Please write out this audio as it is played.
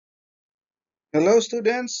Hello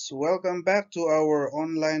students, welcome back to our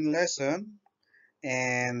online lesson,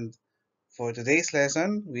 and for today's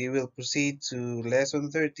lesson we will proceed to lesson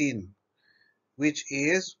 13, which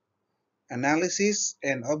is analysis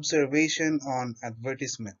and observation on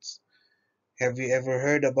advertisements. Have you ever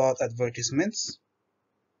heard about advertisements?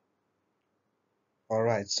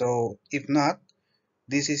 Alright, so if not,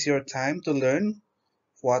 this is your time to learn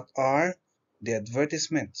what are the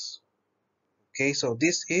advertisements. Okay, so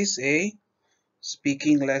this is a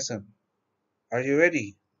speaking lesson. Are you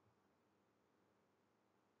ready?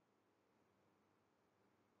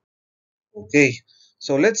 Okay,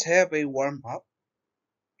 so let's have a warm up.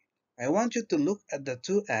 I want you to look at the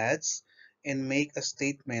two ads and make a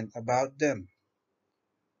statement about them.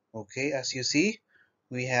 Okay, as you see,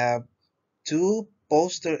 we have two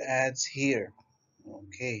poster ads here.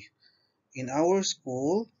 Okay, in our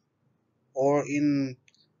school or in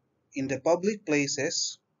the public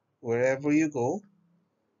places, wherever you go.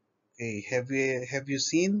 Okay, have you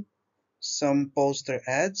seen some poster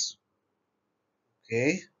ads?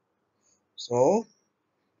 Okay, so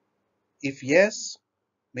if yes,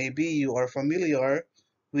 maybe you are familiar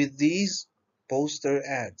with these poster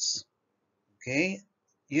ads. Okay,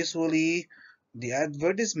 usually the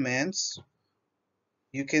advertisements,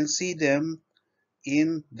 you can see them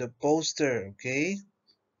in the poster. Okay,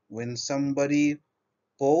 when somebody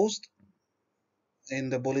posts in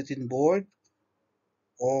the bulletin board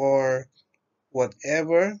or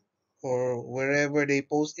whatever or wherever they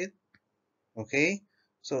post it. Okay,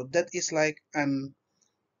 so that is like an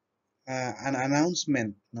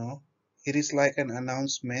announcement. No, it is like an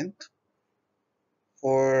announcement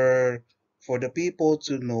for the people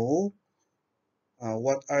to know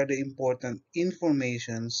what are the important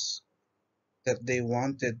informations that they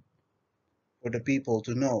wanted for the people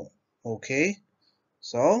to know. Okay,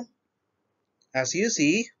 so as you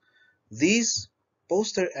see, these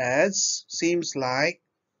poster ads seems like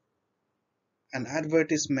an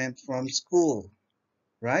advertisement from school,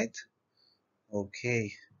 right?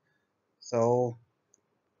 Okay, so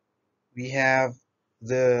we have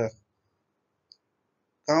the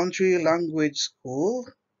country language school.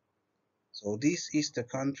 So this is the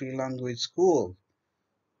country language school.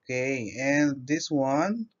 Okay, and this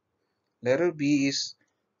one, letter B, is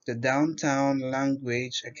the Downtown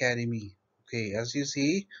Language Academy. Okay, as you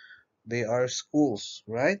see, they are schools,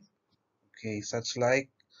 right? Okay, such like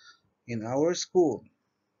in our school.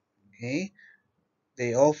 Okay,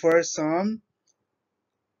 they offer some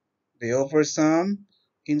they offer some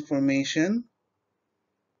information.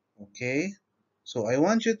 Okay, so I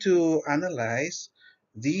want you to analyze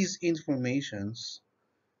these informations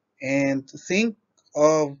and think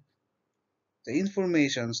of the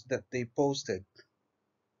informations that they posted.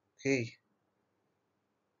 Okay,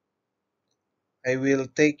 I will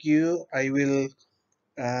give you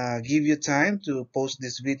time to post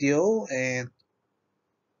this video and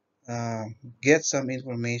uh, get some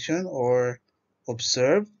information or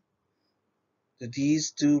observe these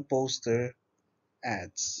two poster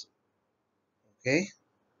ads. Okay,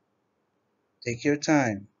 take your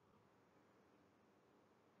time.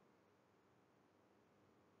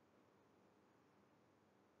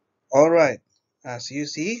 All right, as you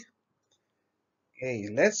see, okay,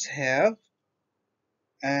 let's have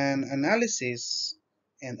an analysis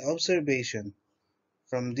and observation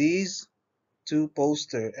from these two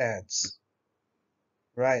poster ads.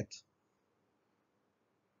 Right,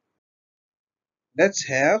 let's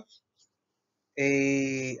have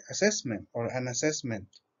a assessment or an assessment.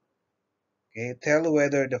 Okay, tell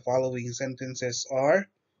whether the following sentences are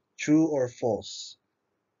true or false.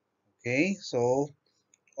 Okay, so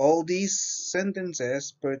all these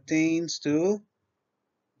sentences pertains to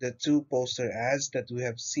the two poster ads that we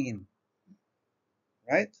have seen,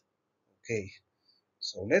 right? Okay,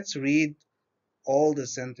 so let's read all the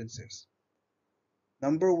sentences.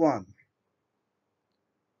 Number one,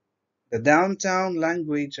 the Downtown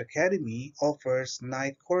Language Academy offers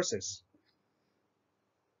night courses.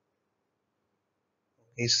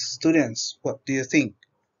 Hey, students, what do you think?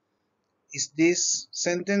 Is this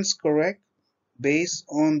sentence correct based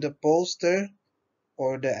on the poster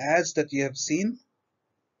or the ads that you have seen?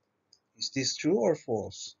 Is this true or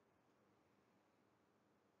false?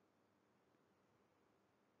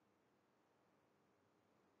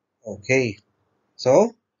 Okay,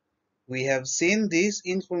 so we have seen this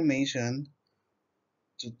information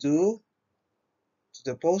to do to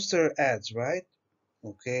the poster ads, right?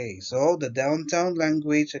 Okay, so the Downtown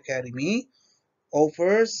Language Academy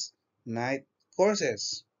offers night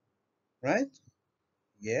courses, right?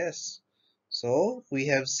 Yes. So we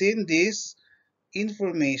have seen this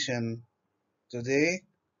information to the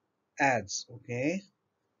ads. Okay.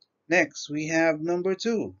 Next, we have number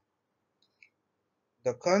 2.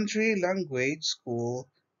 The country language school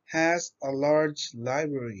has a large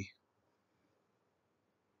library.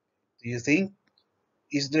 Do you think,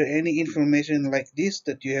 is there any information like this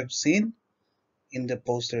that you have seen in the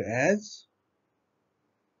poster ads?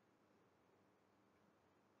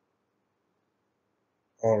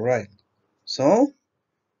 All right. So,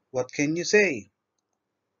 what can you say?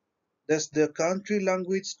 Does the country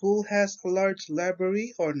language school has a large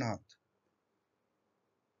library or not?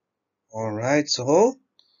 All right. So,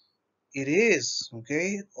 it is,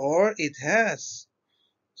 okay, or it has.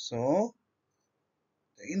 So,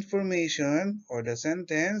 the information or the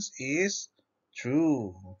sentence is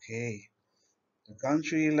true, okay. The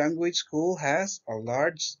country language school has a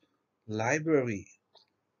large library.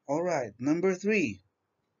 All right, number 3.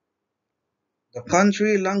 The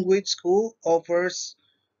country language school offers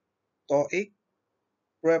TOEIC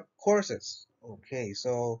prep courses. Okay,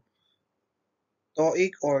 so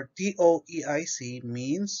TOEIC or TOEIC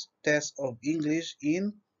means Test of English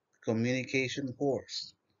in Communication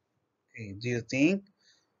course. Okay, do you think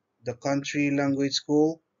the country language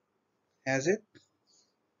school has it?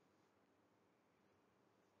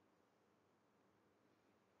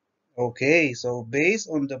 Okay, so based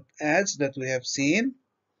on the ads that we have seen,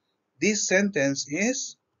 this sentence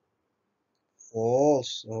is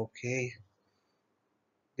false. Okay,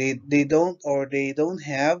 they don't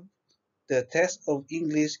have the test of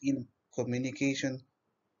English in communication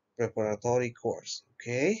preparatory course.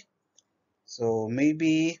 Okay, so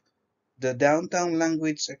maybe the Downtown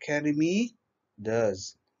Language Academy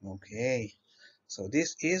does. Okay, so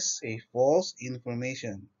this is a false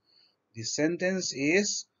information. This sentence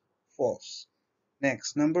is false.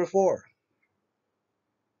 Next, number 4.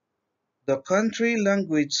 The country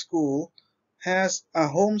language school has a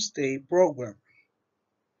homestay program.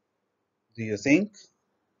 Do you think?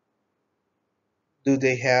 Do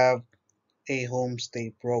they have a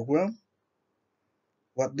homestay program?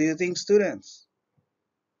 What do you think, students?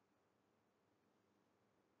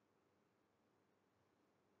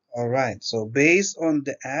 Alright, so based on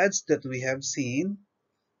the ads that we have seen,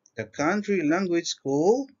 the country language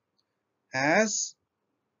school has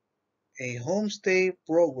a homestay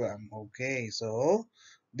program. Okay, so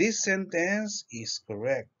this sentence is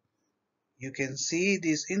correct. You can see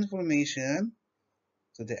this information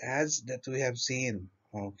to the ads that we have seen.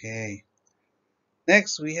 Okay.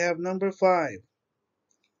 Next, we have number 5.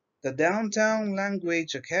 The Downtown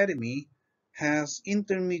Language Academy has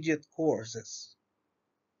intermediate courses.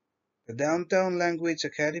 The Downtown Language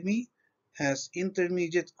Academy has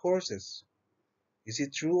intermediate courses. Is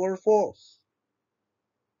it true or false?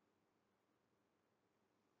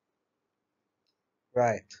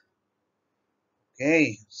 Right.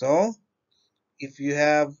 Okay. So if you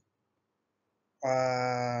have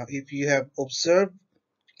observed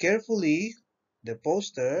carefully the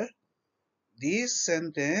poster, this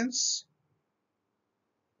sentence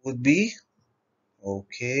would be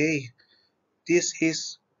okay. This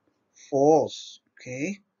is false.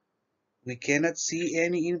 Okay. We cannot see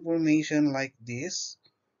any information like this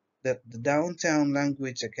that the Downtown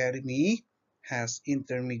Language Academy has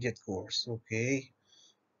intermediate course. Okay,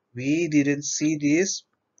 we didn't see this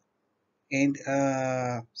in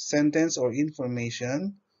sentence or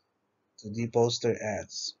information to the poster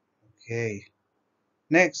ads. Okay,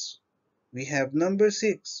 next we have number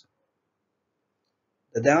 6.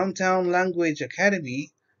 The Downtown Language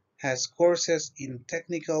Academy has courses in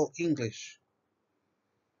technical English.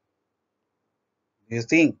 Do you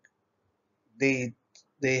think they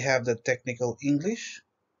they have the technical English?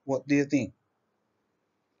 What do you think?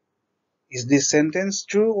 Is this sentence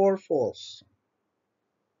true or false?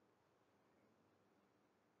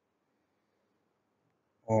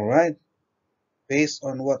 All right. Based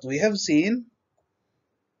on what we have seen,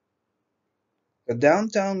 the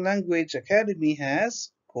Downtown Language Academy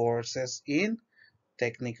has courses in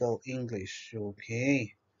technical English.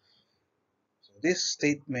 Okay. So this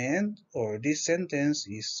statement or this sentence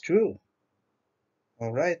is true.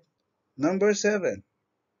 All right. Number 7.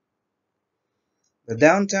 The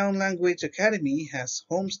Downtown Language Academy has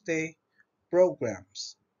homestay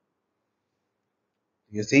programs.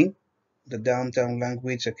 Do you think the Downtown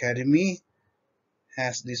Language Academy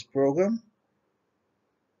has this program?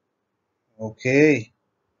 Okay.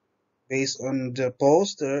 Based on the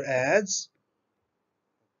poster ads,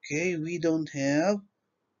 okay, we don't have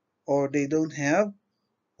or they don't have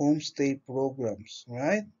homestay programs,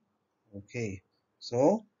 right? Okay.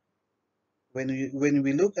 So when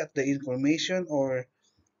we look at the information or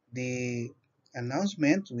the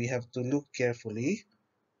announcement, we have to look carefully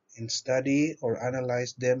and study or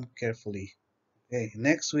analyze them carefully. Okay,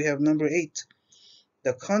 next we have number 8.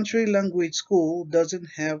 The country language school doesn't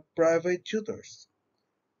have private tutors.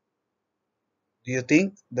 Do you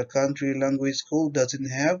think the country language school doesn't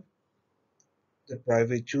have the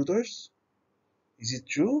private tutors? Is it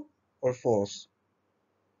true or false?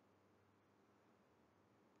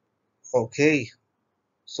 Okay,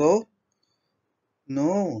 so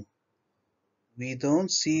no, we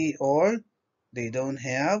don't see or they don't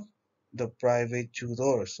have the private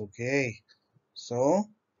tutors. Okay, so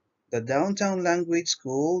the downtown language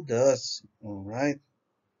school does. All right,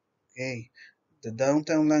 okay. The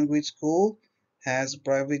downtown language school has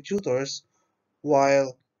private tutors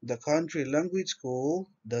while the country language school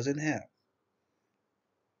doesn't have.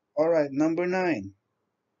 All right, number 9.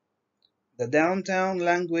 The Downtown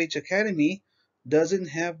Language Academy doesn't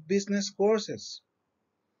have business courses.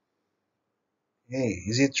 Hey,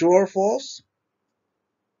 is it true or false?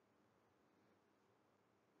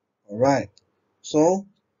 All right. So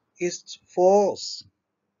it's false.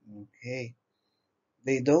 Okay.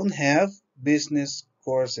 They don't have business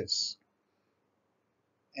courses.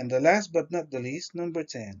 And the last but not the least, number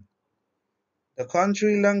 10. The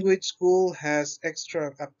country language school has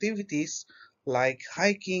extra activities like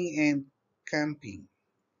hiking and camping.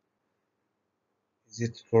 Is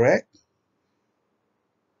it correct?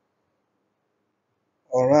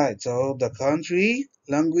 All right. So the country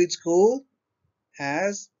language school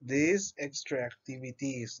has these extra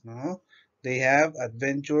activities. No, they have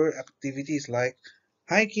adventure activities like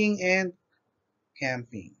hiking and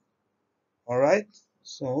camping. All right,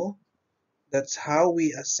 so that's how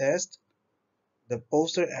we assessed the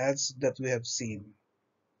poster ads that we have seen.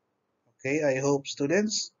 Okay, I hope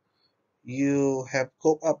students you have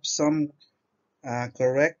coped up some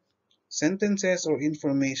correct sentences or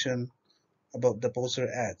information about the poster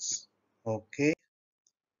ads. Okay,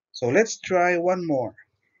 so let's try one more.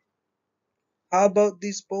 How about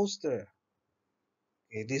this poster?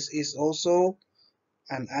 Okay, this is also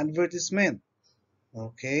an advertisement.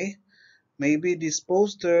 Okay, maybe this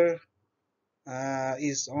poster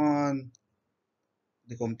is on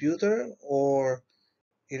the computer or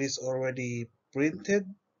it is already printed.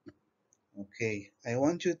 Okay, I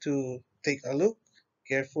want you to take a look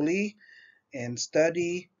carefully and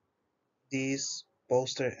study these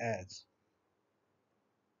poster ads.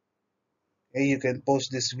 Okay, you can pause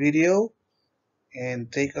this video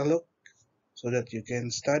and take a look so that you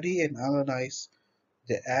can study and analyze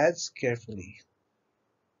the ads carefully.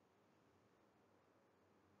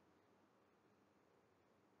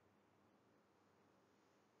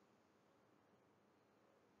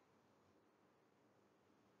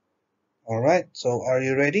 All right, so are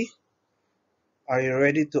you ready? Are you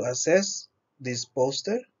ready to assess this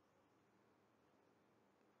poster?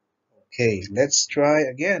 Okay, let's try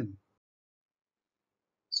again.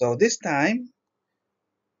 So this time,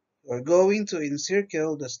 we're going to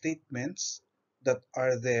encircle the statements that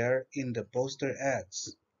are there in the poster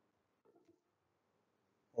ads.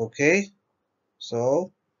 Okay,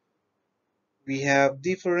 so we have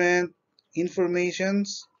different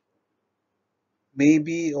informations,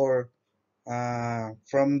 maybe or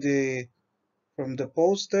from the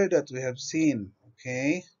poster that we have seen.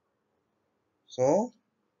 Okay, so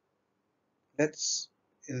let's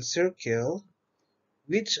encircle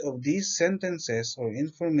which of these sentences or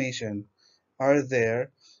information are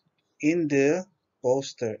there in the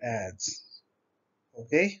poster ads.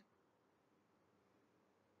 Okay,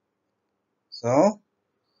 so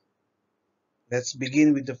let's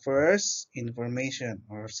begin with the first information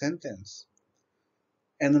or sentence.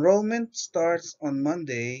 Enrollment starts on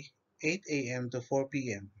Monday, 8 a.m. to 4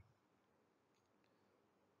 p.m.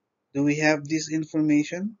 Do we have this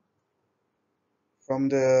information from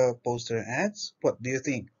the poster ads? What do you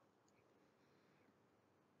think?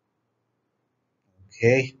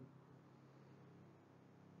 Okay,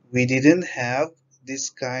 we didn't have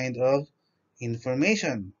this kind of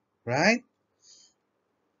information, right?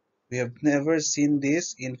 We have never seen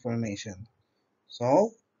this information.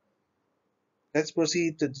 So let's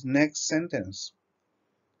proceed to the next sentence.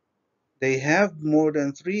 They have more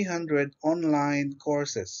than 300 online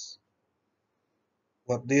courses.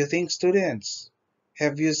 What do you think, students?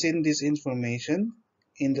 Have you seen this information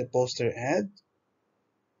in the poster ad?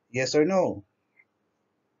 Yes or no?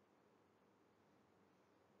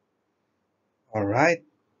 All right.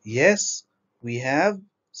 Yes, we have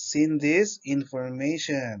seen this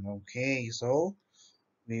information. Okay, so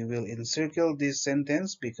we will encircle this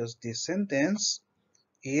sentence because this sentence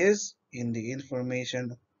is in the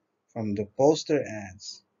information from the poster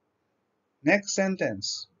ads. Next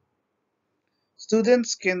sentence.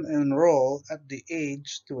 Students can enroll at the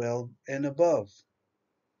age 12 and above.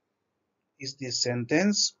 Is this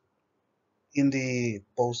sentence in the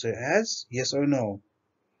poster ads? Yes or no?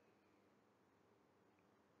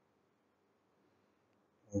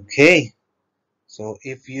 Okay, so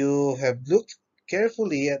if you have looked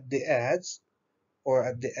carefully at the ads or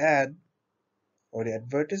at the ad or the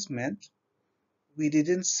advertisement, we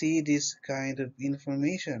didn't see this kind of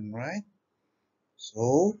information, right?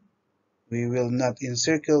 So we will not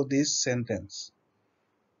encircle this sentence.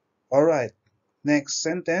 Alright, next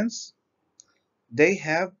sentence. They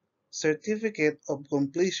have certificate of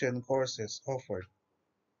completion courses offered.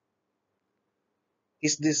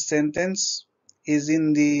 Is this sentence is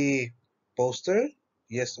in the poster?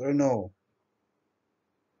 Yes or no?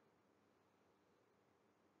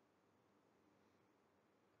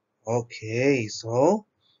 Okay, so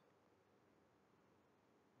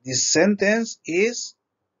this sentence is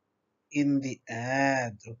in the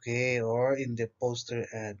ad, okay, or in the poster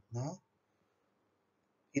ad, no?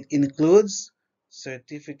 It includes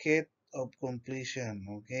certificate of completion,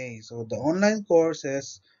 okay? So the online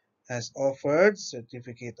courses has offered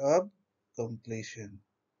certificate of completion.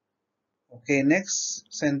 Okay, next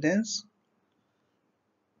sentence.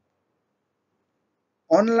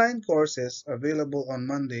 Online courses available on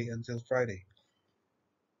Monday until Friday.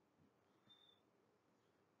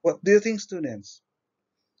 What do you think, students?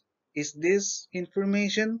 Is this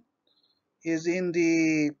information is in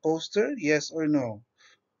the poster? Yes or no?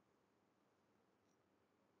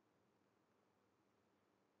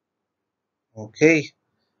 Okay,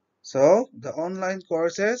 so the online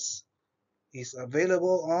courses is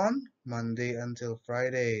available on Monday until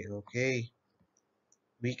Friday. Okay,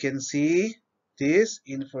 we can see this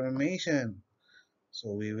information.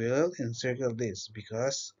 So we will encircle this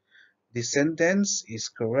because this sentence is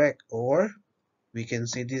correct, or we can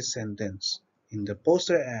see this sentence in the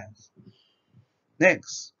poster ad.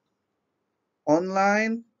 Next,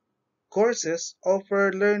 online courses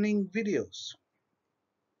offer learning videos.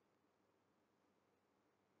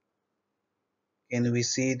 Can we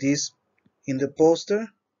see this in the poster?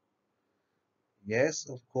 Yes,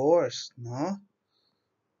 of course. No?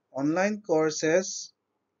 Online courses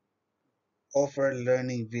offer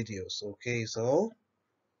learning videos. Okay, so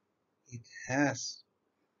it has.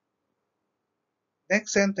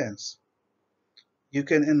 Next sentence. You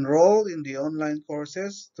can enroll in the online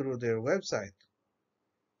courses through their website.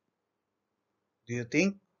 Do you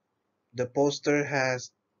think the poster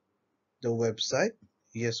has the website?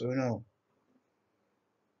 Yes or no?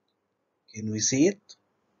 Can we see it?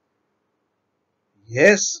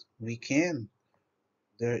 Yes, we can.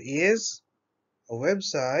 There is a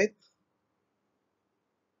website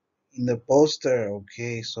in the poster.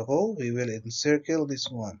 Okay, so we will encircle this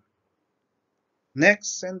one.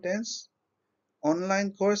 Next sentence.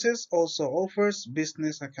 Online courses also offers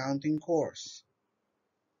business accounting course.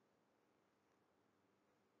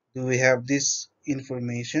 Do we have this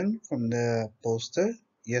information from the poster?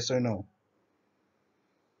 Yes or no?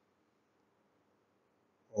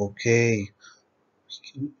 Okay,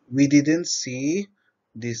 we didn't see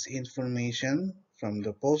this information from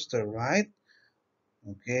the poster, right?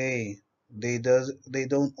 Okay, they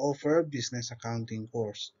don't offer business accounting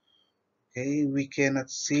course. Okay, we cannot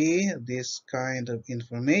see this kind of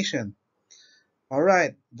information. All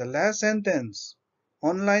right, the last sentence.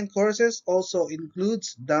 Online courses also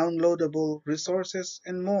includes downloadable resources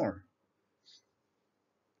and more.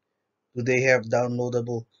 Do they have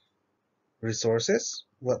downloadable resources?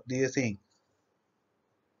 What do you think?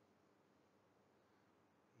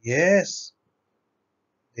 Yes,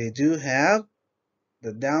 they do have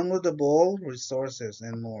the downloadable resources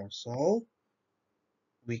and more. So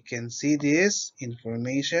we can see this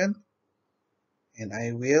information, and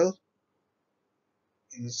I will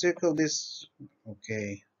encircle this.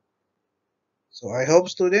 Okay. So I hope,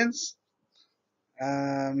 students,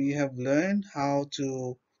 you have learned how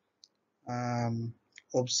to um,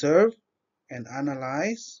 observe and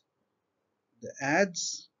analyze the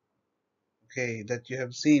ads, okay, that you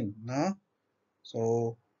have seen, no?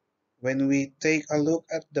 So when we take a look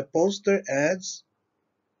at the poster ads,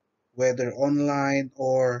 whether online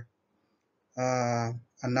or uh,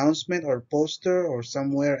 announcement or poster or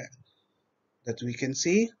somewhere that we can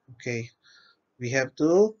see, okay, we have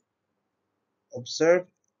to observe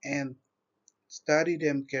and study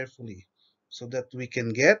them carefully so that we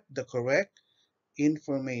can get the correct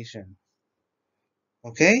information.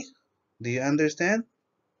 Okay? Do you understand?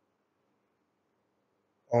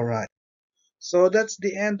 All right. So that's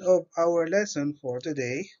the end of our lesson for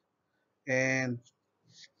today. And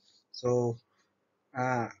so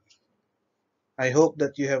uh, I hope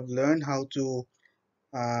that you have learned how to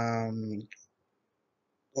um,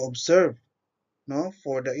 observe, no,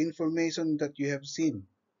 for the information that you have seen,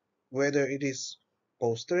 whether it is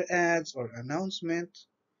poster ads or announcement.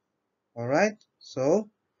 All right. So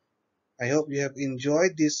I hope you have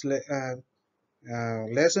enjoyed this lesson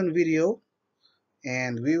video,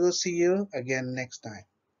 and we will see you again next time.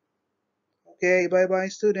 Okay. Bye bye,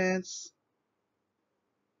 students.